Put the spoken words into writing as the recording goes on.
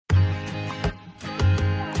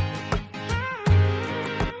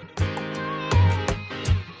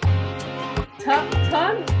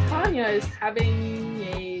Tanya is having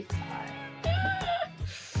a time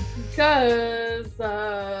because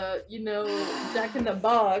Jack in the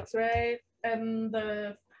Box, right? And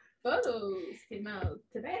the photos came out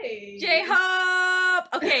today. J-Hope!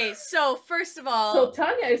 Okay, so first of all, so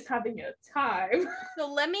Tanya is having a time. So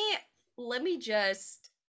let me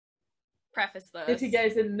just preface this. If you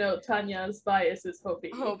guys didn't know, Tanya's bias is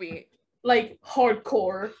Hobie. Hobie. Like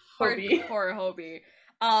hardcore Hobie. Hardcore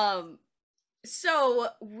Hobie. So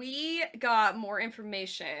we got more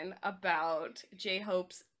information about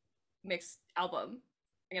J-Hope's mixed album.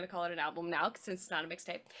 I'm gonna call it an album now since it's not a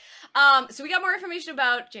mixtape. So we got more information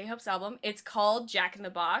about J-Hope's album. It's called Jack in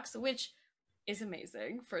the Box, which is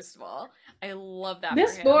amazing. First of all, I love that.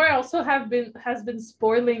 This boy also has been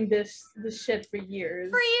spoiling this shit for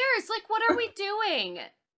years. Like, what are we doing?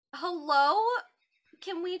 Hello?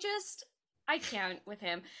 Can we just? I can't with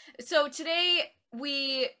him. So today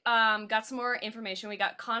we got some more information. We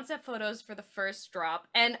got concept photos for the first drop,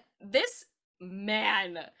 and this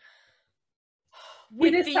man.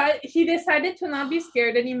 He decided to not be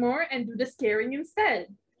scared anymore and do the scaring instead.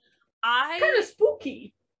 Kind of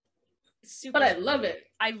spooky. But I love it.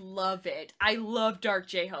 I love it. I love Dark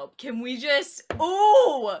J-Hope. Can we just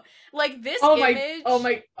like this image?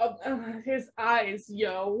 His eyes,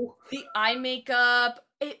 yo. The eye makeup.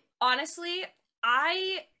 Honestly,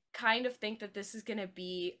 I kind of think that this is gonna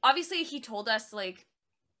be, obviously he told us like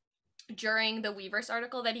during the Weverse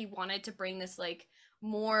article that he wanted to bring this like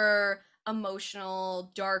more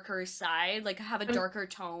emotional, darker side, like have a darker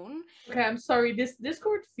tone. Okay, I'm sorry. This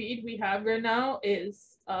Discord feed we have right now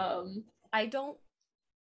is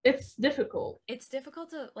it's difficult. It's difficult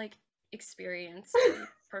to like experience, to be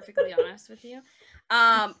perfectly honest with you.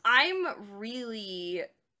 I'm really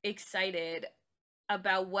excited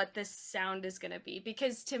about what this sound is gonna be,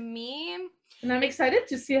 because to me, and I'm excited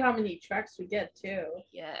to see how many tracks we get too.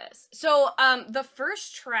 Yes. So the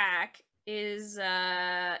first track is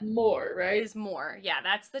More, right? Is More. Yeah,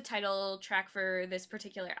 that's the title track for this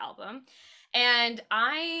particular album. And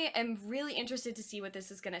I am really interested to see what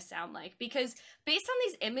this is going to sound like, because based on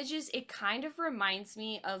these images, it kind of reminds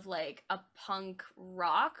me of like a punk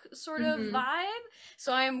rock sort of vibe.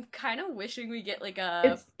 So I'm kind of wishing we get like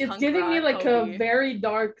a it's giving me like Hobie. A very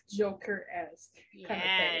dark Joker-esque kind of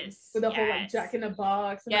thing. With the whole like Jack in the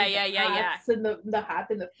Box and and the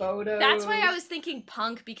hat in the photo. That's why I was thinking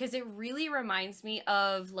punk, because it really reminds me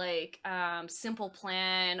of like Simple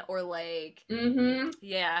Plan or like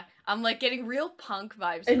I'm like getting real punk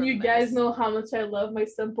vibes. And you guys know how much I love my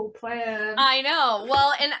Simple Plan. I know.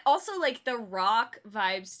 Well, and also like the rock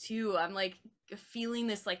vibes too. I'm like feeling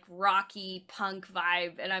this like rocky punk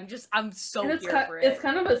vibe, and I'm so here for it. It's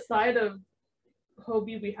kind of a side of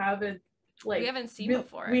Hobie we haven't seen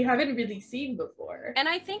before. We haven't really seen before. And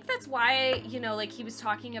I think that's why, like he was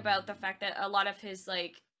talking about the fact that a lot of his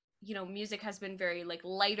like, music has been very like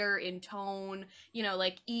lighter in tone,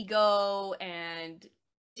 like Ego and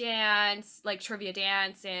Dance, like Trivia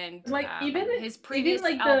Dance, and like even his previous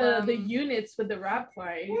even like album. the units with the rap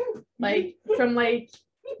line, like from like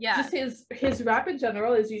just his rap in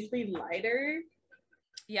general is usually lighter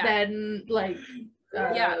than like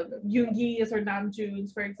Yoongi's or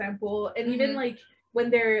Namjoon's, for example. And even like when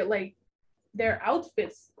they're like their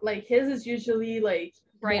outfits, like his is usually like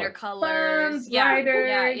brighter colors,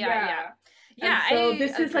 brighter, so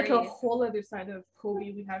this agree. Is like a whole other side of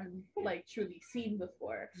Hobie we haven't like truly seen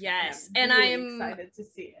before. Yes, and I'm excited to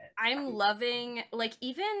see it. I'm loving like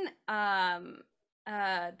even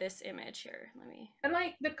this image here. And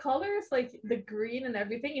like the colors, like the green and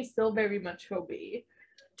everything is still very much Hobie.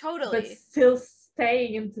 Totally. But still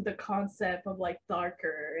staying into the concept of like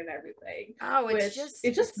darker and everything. Oh, it's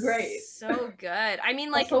just great. So good. I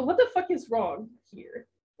mean, like, so what the fuck is wrong here?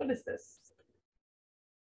 What is this?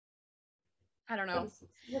 I don't know.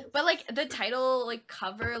 But like the title like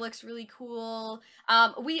cover looks really cool.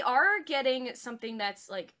 We are getting something that's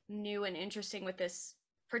like new and interesting with this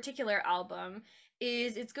particular album.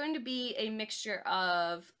 It's going to be a mixture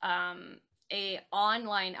of a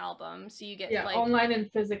online album, so you get like online and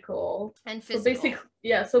physical.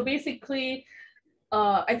 So basically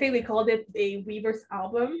I think they called it a Weverse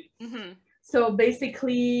album. So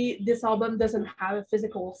basically this album doesn't have a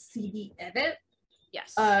physical CD in it.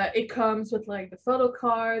 Yes. It comes with like the photo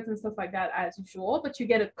cards and stuff like that as usual, but you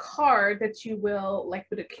get a card that you will like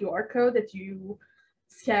with a QR code that you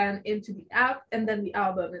scan into the app, and then the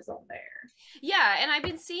album is on there. Yeah, and I've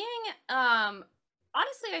been seeing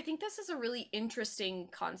honestly, I think this is a really interesting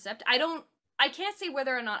concept. I can't say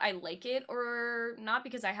whether or not I like it or not,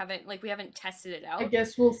 because we haven't tested it out. I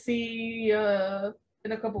guess we'll see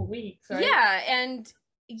in a couple weeks, right? Yeah, and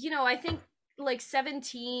I think like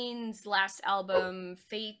 17's last album,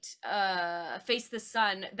 Face the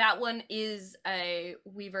Sun, that one is a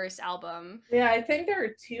Weverse album. Yeah, I think there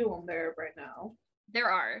are 2 on there right now. There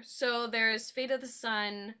are. So there's Face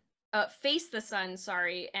the Sun,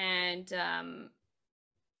 sorry, and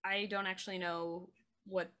I don't actually know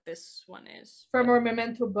what this one is. From our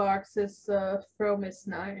Memento box is From Is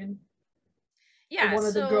 9. Yeah, one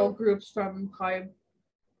of the girl groups from Hybe.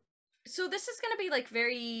 So this is going to be like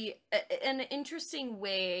very an interesting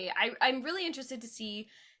way. I'm really interested to see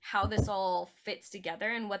how this all fits together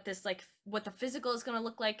and what this like what the physical is going to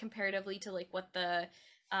look like comparatively to like what the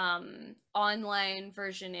online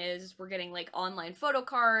version is. We're getting like online photo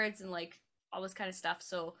cards and like all this kind of stuff.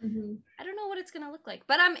 So I don't know what it's going to look like,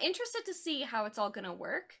 but I'm interested to see how it's all going to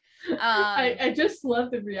work. I just love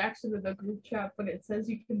the reaction of the group chat when it says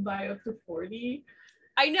you can buy up to 40.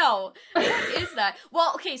 I know. What is that?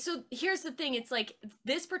 Well, okay, so here's the thing. It's like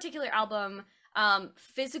this particular album,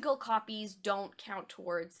 physical copies don't count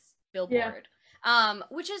towards Billboard,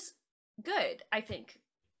 which is good, I think,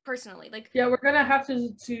 personally. Like, yeah, we're gonna have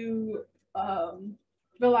to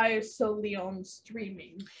rely solely on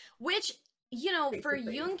streaming. Which, you know, basically.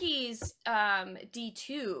 For Yoongi's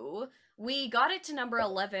D2, we got it to number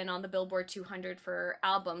 11 on the Billboard 200 for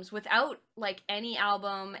albums without like any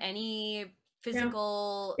album, any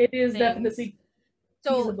physical it is things. Definitely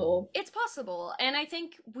feasible. So it's possible, and I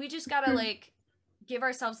think we just gotta like give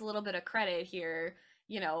ourselves a little bit of credit here.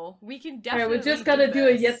 You know, we can definitely we just gotta do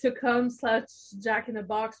a yet to come / Jack in the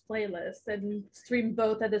Box playlist and stream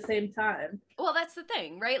both at the same time. Well, that's the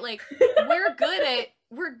thing, right? Like we're good at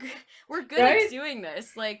we're good at doing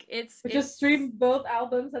this. Like it's just stream both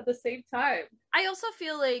albums at the same time. I also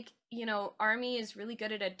feel like, you know, ARMY is really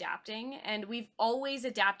good at adapting, and we've always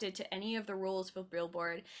adapted to any of the rules for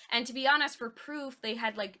Billboard. And to be honest, for Proof, they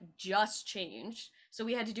had like just changed. So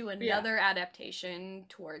we had to do another adaptation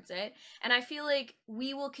towards it. And I feel like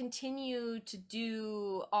we will continue to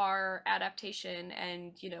do our adaptation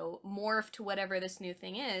and, you know, morph to whatever this new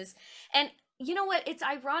thing is. And you know what? It's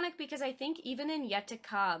ironic because I think even in Yet to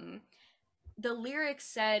Come, the lyrics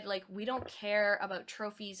said, like, we don't care about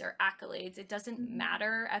trophies or accolades. It doesn't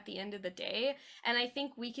matter at the end of the day. And I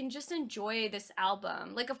think we can just enjoy this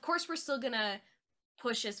album. Like, of course, we're still gonna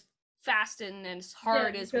push as fast and as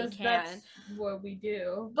hard as we can. That's what we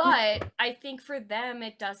do. But I think for them,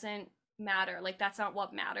 it doesn't matter. Like, that's not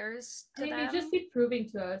what matters to them. They just keep proving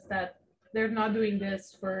to us that they're not doing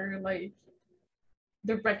this for, like,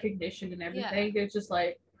 the recognition and everything. They're just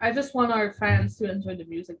like, I just want our fans to enjoy the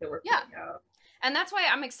music that we're putting out. And that's why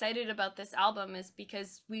I'm excited about this album, is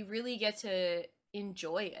because we really get to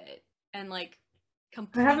enjoy it and like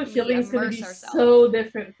completely I have a feeling it's going to be ourselves. So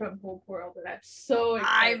different from Hope World, and I'm so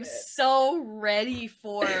excited. I'm so ready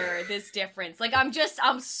for this difference. Like I'm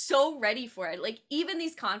so ready for it. Like even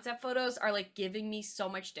these concept photos are like giving me so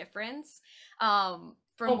much difference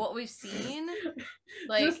from what we've seen.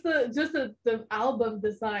 Like just the album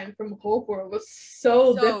design from Hope World was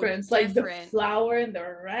so different. Like the flower and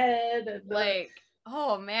the red and like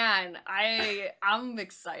oh man, I'm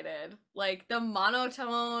excited. Like the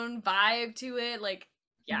monotone vibe to it, like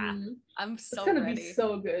I'm so ready. It's gonna be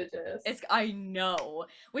so good, Jess. I know,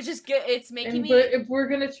 which is good. It's making me. If we're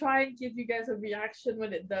gonna try and give you guys a reaction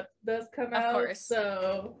when it does come out, of course.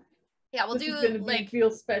 So yeah, we'll do like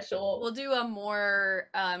feel special. We'll do a more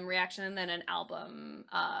reaction and then an album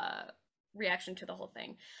reaction to the whole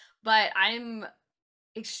thing. But I'm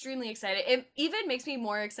extremely excited. It even makes me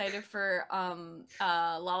more excited for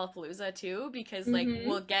Lollapalooza too, because like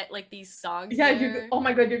we'll get like these songs. Yeah, oh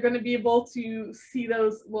my god, you're gonna be able to see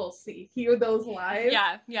those. Hear those live.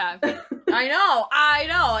 Yeah. I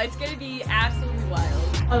know. It's gonna be absolutely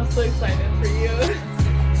wild. I'm so excited for you.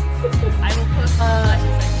 I will post as much as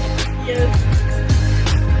I can. Yes.